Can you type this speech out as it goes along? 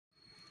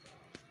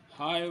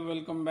Hi,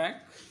 welcome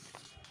back.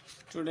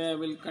 Today I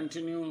will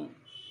continue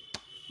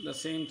the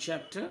same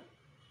chapter,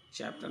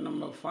 chapter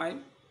number 5.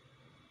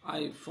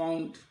 I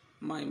found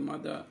my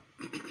mother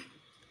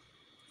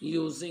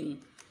using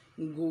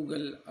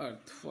Google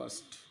Earth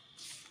first,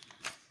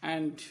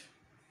 and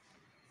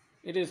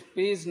it is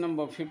page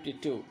number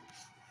 52.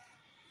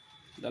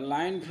 The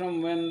line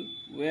from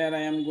where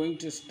I am going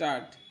to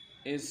start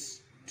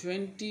is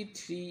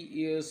 23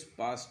 years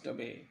passed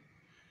away.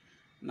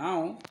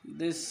 Now,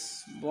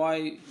 this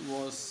boy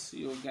was,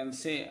 you can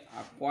say,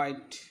 a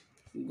quite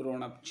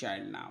grown up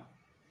child now.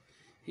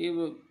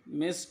 He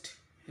missed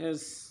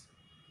his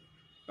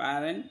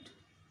parent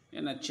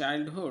in a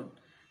childhood,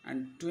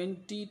 and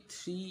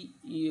 23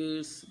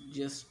 years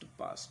just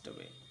passed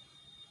away.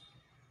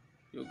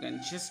 You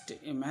can just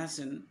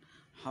imagine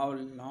how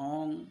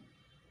long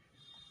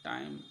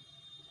time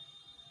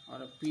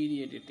or a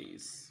period it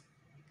is.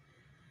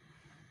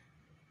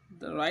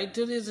 The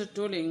writer is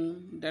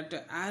telling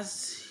that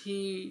as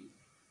he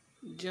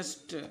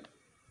just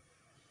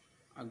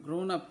a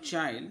grown up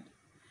child,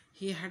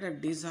 he had a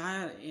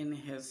desire in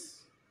his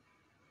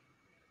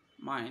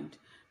mind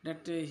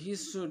that he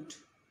should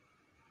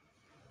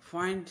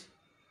find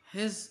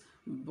his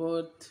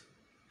birth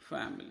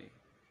family,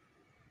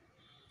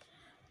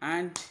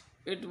 and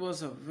it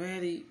was a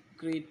very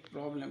great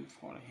problem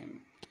for him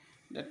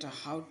that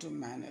how to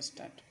manage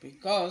that,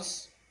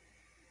 because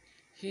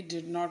he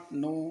did not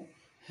know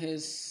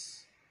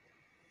his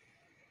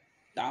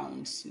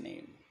town's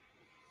name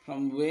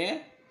from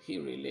where he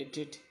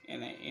related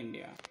in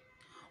India.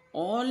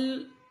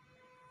 All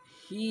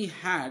he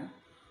had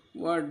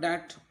were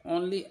that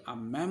only a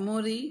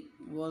memory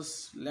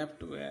was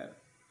left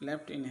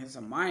in his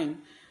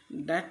mind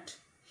that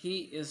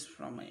he is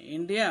from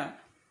India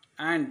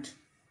and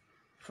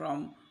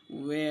from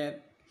where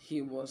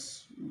he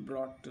was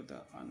brought to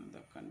the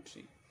another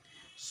country.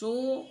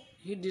 So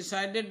he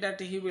decided that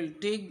he will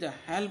take the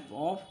help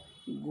of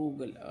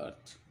Google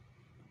Earth,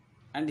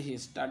 and he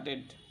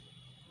started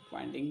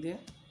finding there.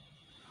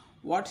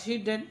 What he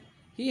did,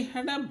 he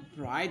had a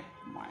bright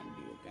mind,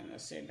 you can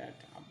say that,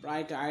 a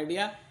bright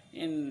idea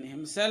in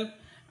himself,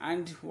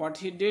 and what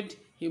he did,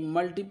 he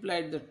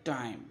multiplied the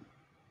time.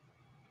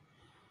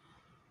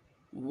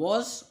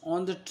 Was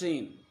on the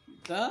train,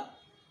 the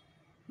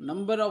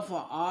number of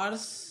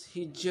hours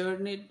he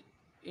journeyed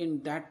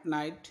in that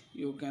night,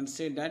 you can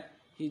say that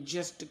he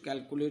just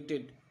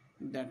calculated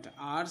that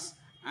hours,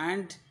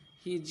 and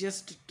he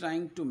just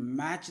trying to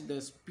match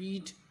the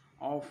speed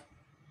of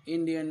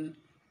Indian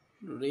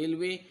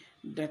railway,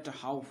 that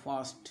how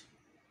fast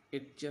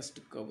it just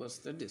covers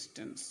the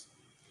distance.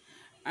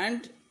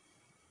 And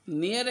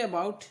near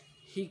about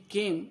he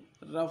came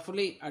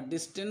roughly a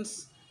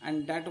distance,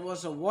 and that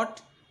was a what?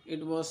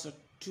 It was a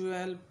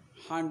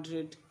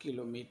 1200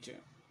 kilometer.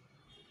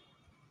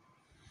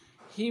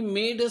 He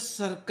made a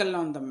circle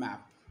on the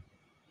map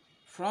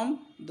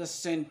from the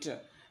center,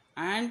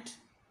 and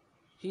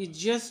he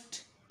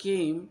just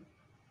came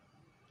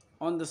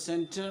on the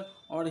center,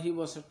 or he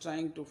was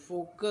trying to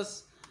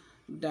focus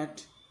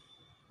that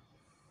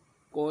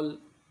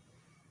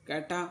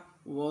Kolkata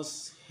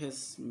was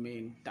his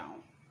main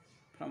town,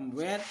 from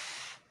where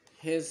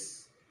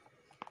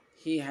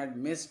he had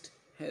missed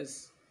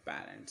his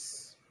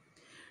parents.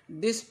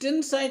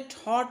 Distance I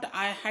thought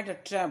I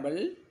had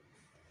traveled,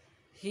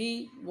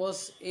 he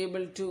was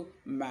able to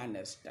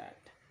manage that.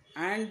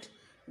 And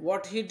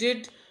what he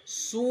did,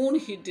 soon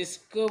he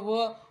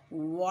discovered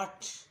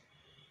what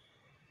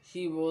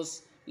he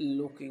was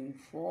looking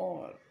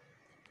for,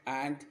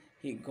 and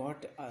he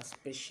got a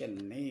special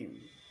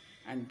name,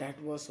 and that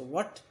was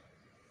what?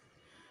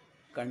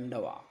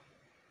 Kandava.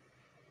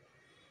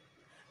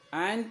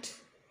 And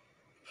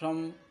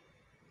from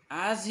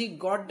as he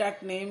got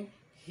that name,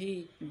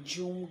 he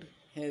zoomed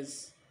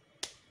his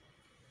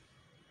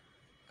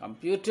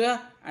computer,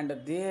 and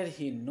there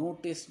he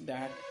noticed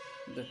that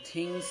the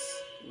things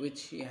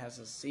which he has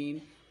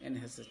seen in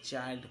his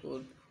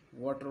childhood,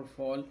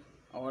 waterfall,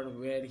 or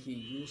where he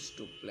used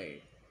to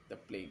play, the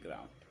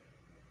playground.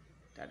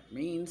 That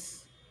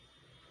means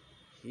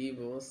he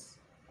was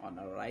on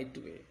a right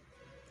way.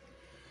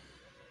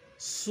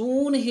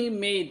 Soon he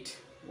made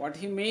what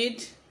he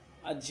made,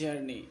 a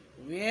journey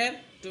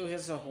where? To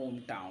his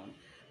hometown,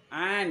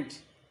 and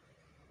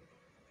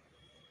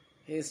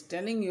he is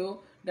telling you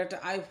that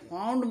I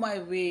found my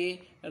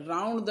way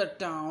around the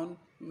town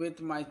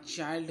with my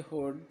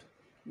childhood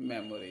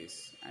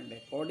memories. And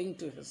according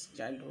to his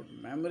childhood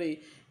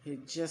memory, he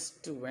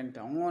just went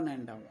on,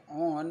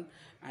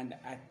 and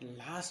at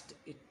last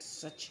it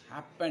such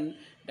happened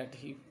that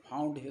he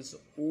found his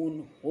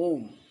own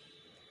home.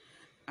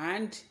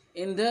 And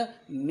in the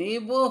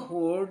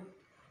neighborhood,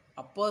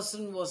 a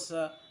person was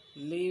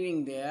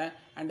living there,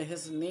 and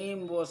his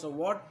name was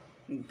what?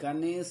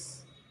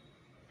 Ganesh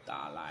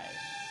Talai.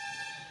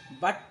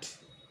 But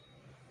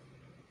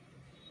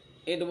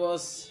it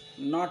was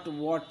not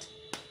what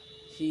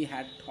he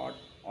had thought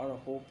or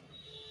hoped.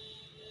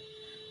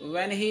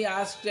 When he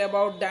asked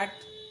about that,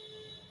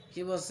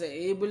 he was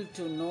able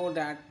to know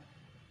that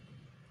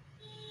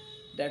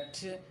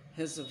that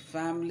his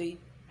family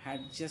had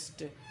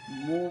just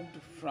moved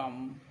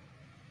from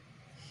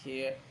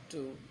here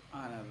to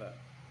another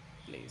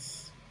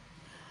place.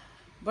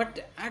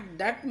 But at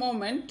that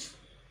moment,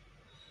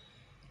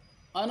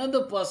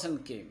 another person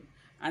came,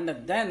 and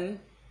then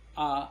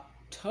a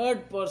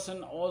third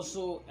person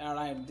also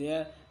arrived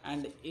there,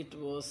 and it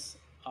was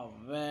a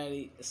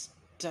very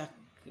stuck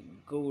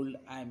gold.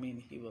 I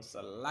mean, he was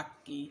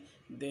lucky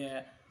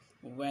there.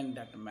 When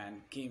that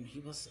man came,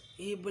 he was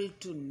able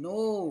to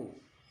know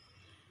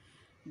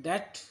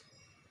that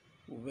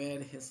where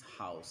his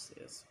house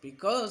is,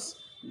 because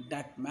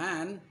that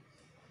man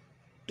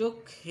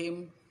took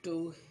him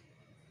to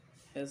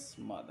his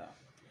mother.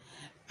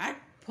 At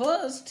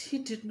first, he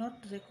did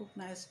not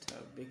recognize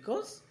her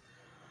because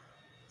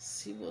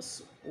she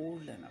was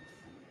old enough.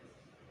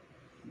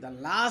 The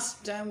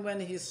last time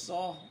when he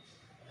saw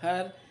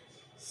her,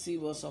 she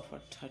was of a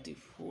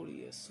 34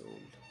 years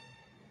old.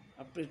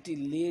 A pretty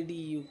lady,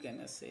 you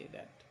can say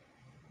that.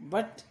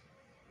 But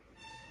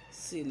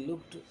she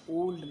looked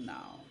old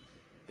now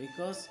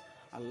because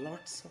a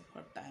lots of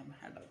her time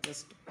had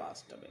just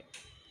passed away.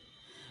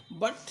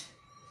 But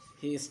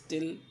he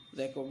still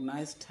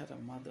recognized her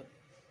mother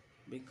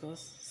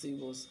because she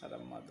was her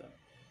mother,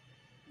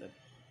 the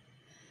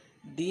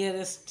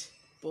dearest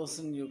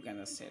person, you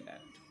can say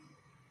that.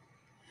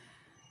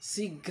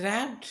 She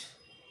grabbed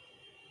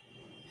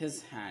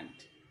his hand.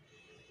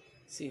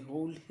 She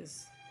held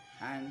his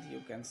hand,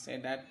 you can say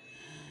that.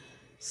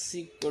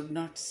 She could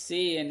not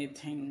say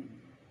anything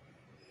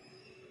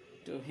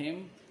to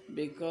him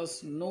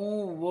because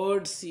no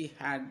words she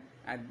had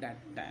at that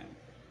time.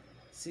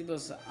 She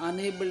was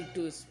unable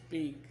to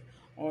speak,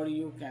 or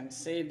you can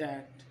say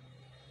that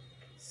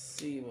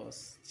she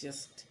was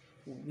just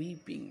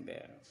weeping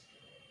there.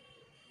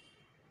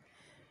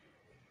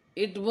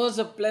 It was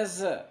a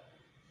pleasure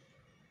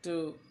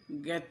to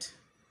get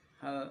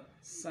her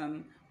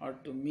son, or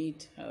to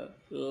meet her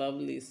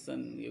lovely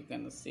son. You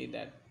can see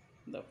that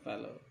the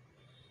fellow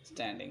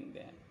standing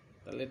there,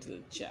 the little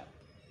chap.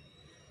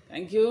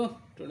 Thank you.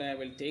 Today I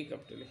will take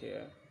up till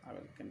here. I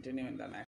will continue in the next.